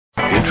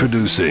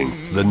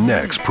Introducing the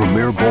next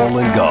premier ball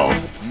in golf,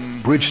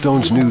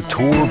 Bridgestone's new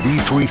Tour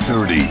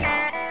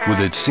V330. With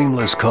its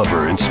seamless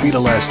cover and speed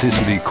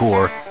elasticity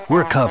core,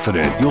 we're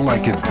confident you'll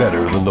like it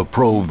better than the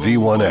Pro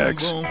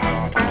V1X.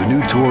 The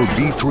new Tour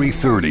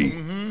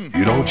V330.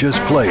 You don't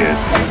just play it,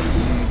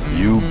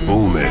 you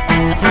boom it.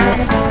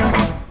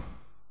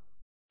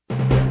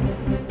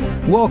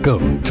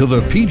 Welcome to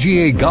the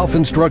PGA Golf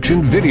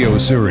Instruction video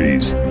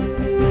series.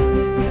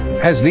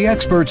 As the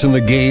experts in the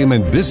game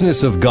and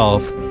business of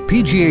golf,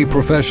 PGA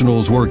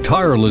professionals work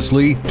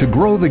tirelessly to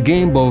grow the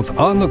game both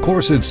on the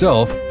course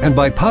itself and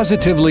by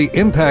positively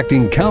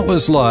impacting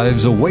countless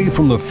lives away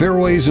from the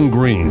fairways and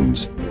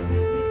greens.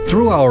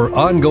 Through our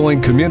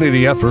ongoing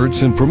community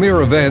efforts and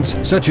premier events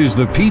such as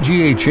the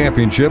PGA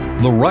Championship,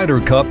 the Ryder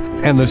Cup,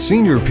 and the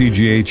Senior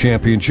PGA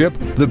Championship,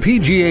 the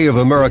PGA of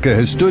America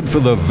has stood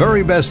for the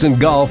very best in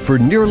golf for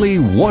nearly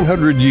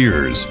 100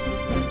 years.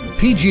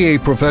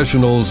 PGA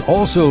professionals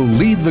also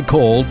lead the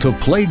call to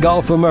Play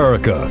Golf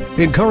America,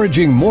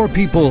 encouraging more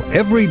people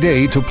every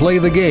day to play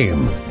the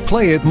game,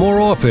 play it more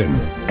often,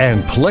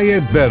 and play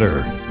it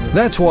better.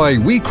 That's why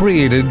we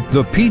created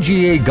the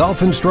PGA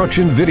Golf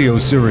Instruction video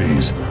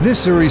series. This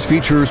series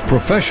features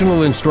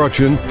professional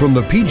instruction from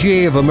the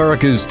PGA of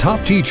America's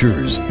top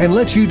teachers and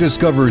lets you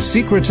discover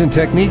secrets and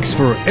techniques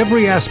for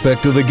every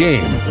aspect of the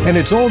game. And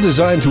it's all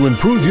designed to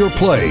improve your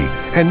play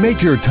and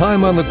make your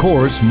time on the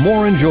course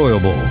more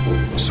enjoyable.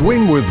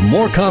 Swing with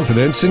more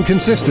confidence and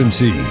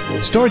consistency.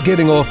 Start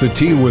getting off the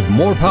tee with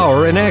more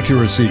power and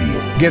accuracy.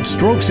 Get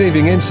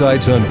stroke-saving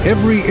insights on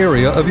every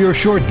area of your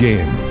short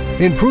game.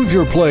 Improve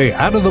your play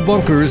out of the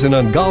bunkers and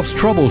on golf's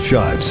trouble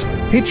shots.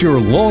 Hit your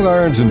long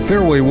irons and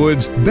fairway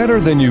woods better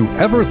than you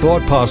ever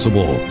thought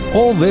possible.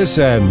 All this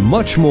and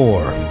much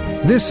more.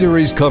 This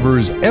series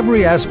covers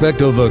every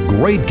aspect of the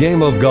great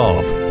game of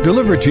golf,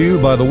 delivered to you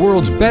by the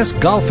world's best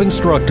golf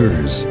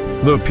instructors.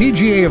 The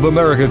PGA of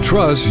America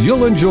trusts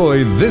you'll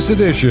enjoy this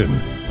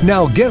edition.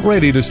 Now get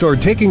ready to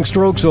start taking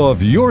strokes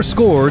off your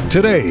score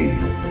today.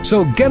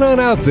 So get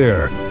on out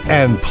there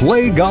and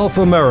play Golf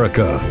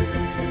America.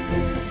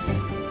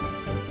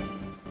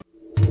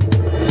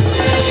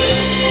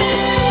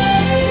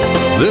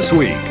 This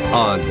week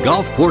on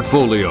Golf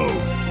Portfolio,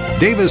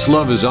 Davis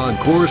Love is on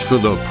course for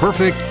the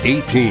perfect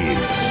 18.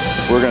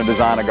 We're going to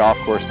design a golf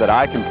course that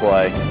I can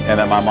play and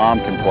that my mom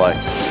can play.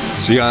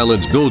 Sea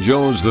Island's Bill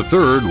Jones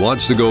III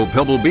wants to go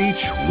Pebble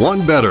Beach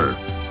one better.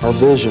 Our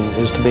vision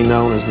is to be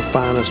known as the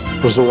finest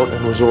resort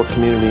and resort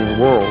community in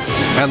the world.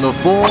 And the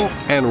fall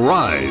and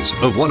rise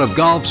of one of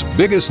golf's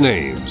biggest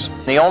names.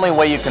 The only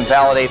way you can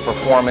validate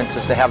performance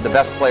is to have the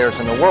best players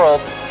in the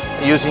world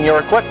using your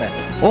equipment.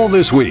 All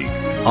this week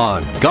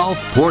on Golf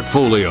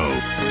Portfolio.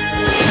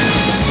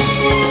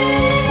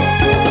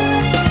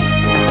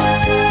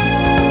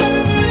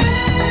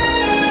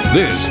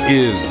 This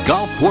is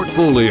Golf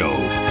Portfolio,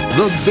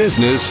 the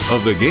business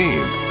of the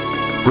game.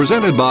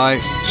 Presented by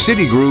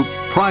Citigroup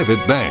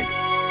Private Bank.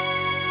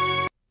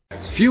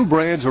 Few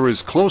brands are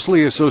as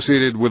closely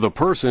associated with a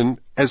person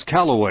as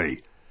Callaway.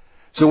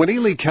 So when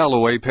Ely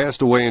Callaway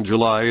passed away in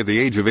July at the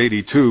age of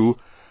 82,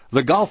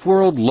 the golf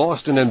world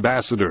lost an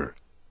ambassador.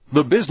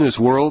 The business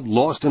world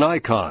lost an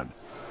icon,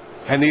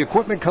 and the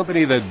equipment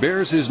company that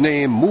bears his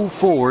name moved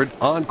forward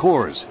on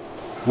course,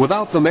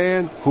 without the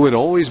man who had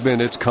always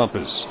been its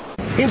compass.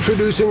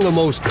 Introducing the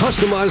most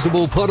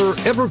customizable putter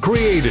ever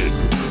created,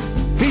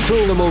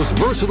 featuring the most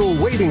versatile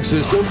weighting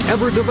system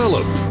ever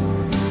developed,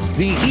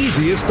 the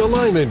easiest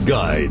alignment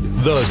guide,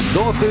 the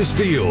softest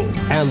feel,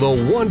 and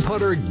the one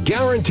putter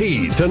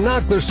guaranteed to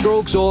knock the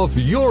strokes off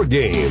your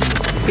game.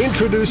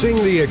 Introducing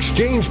the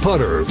Exchange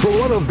Putter from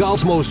one of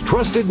golf's most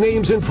trusted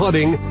names in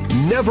putting,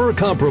 Never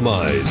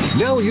Compromise.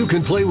 Now you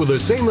can play with the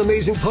same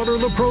amazing putter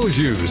the pros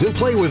use and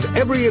play with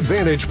every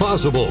advantage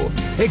possible.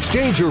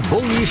 Exchange your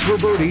bogeys for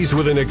birdies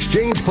with an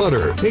Exchange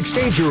Putter.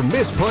 Exchange your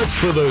missed putts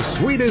for the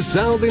sweetest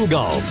sound in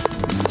golf.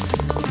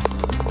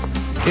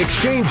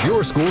 Exchange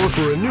your score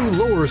for a new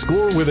lower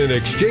score with an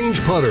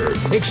Exchange Putter.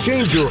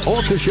 Exchange your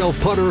off-the-shelf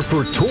putter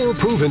for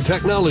tour-proven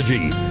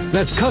technology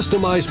that's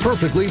customized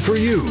perfectly for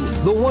you.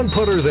 The one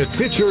putter that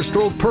fits your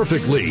stroke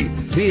perfectly.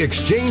 The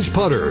Exchange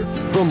Putter.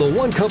 From the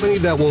one company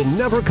that will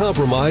never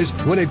compromise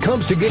when it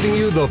comes to giving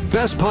you the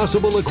best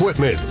possible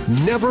equipment.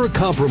 Never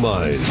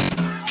compromise.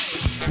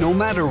 No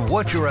matter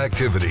what your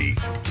activity,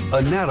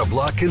 a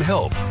NataBlock can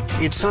help.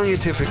 It's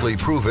scientifically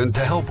proven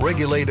to help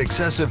regulate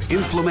excessive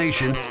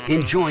inflammation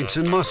in joints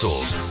and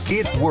muscles.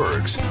 It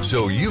works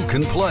so you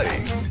can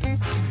play.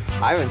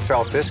 I haven't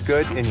felt this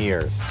good in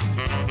years.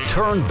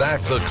 Turn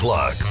back the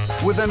clock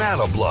with a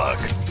NataBlock.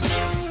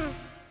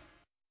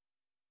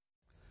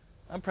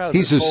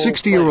 He's a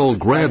 60-year-old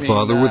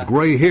grandfather with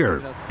gray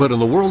hair, but in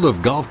the world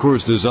of golf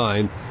course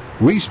design,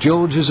 Rees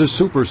Jones is a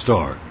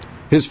superstar.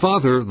 His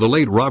father, the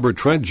late Robert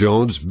Trent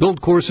Jones,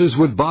 built courses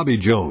with Bobby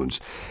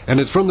Jones, and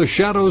it's from the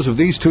shadows of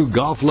these two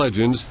golf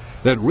legends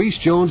that Rees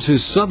Jones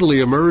has suddenly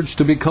emerged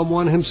to become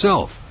one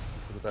himself.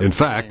 In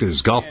fact,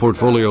 as Golf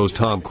Portfolio's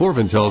Tom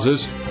Corvin tells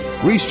us,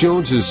 Rees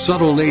Jones'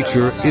 subtle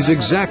nature is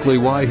exactly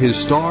why his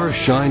star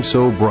shines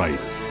so bright.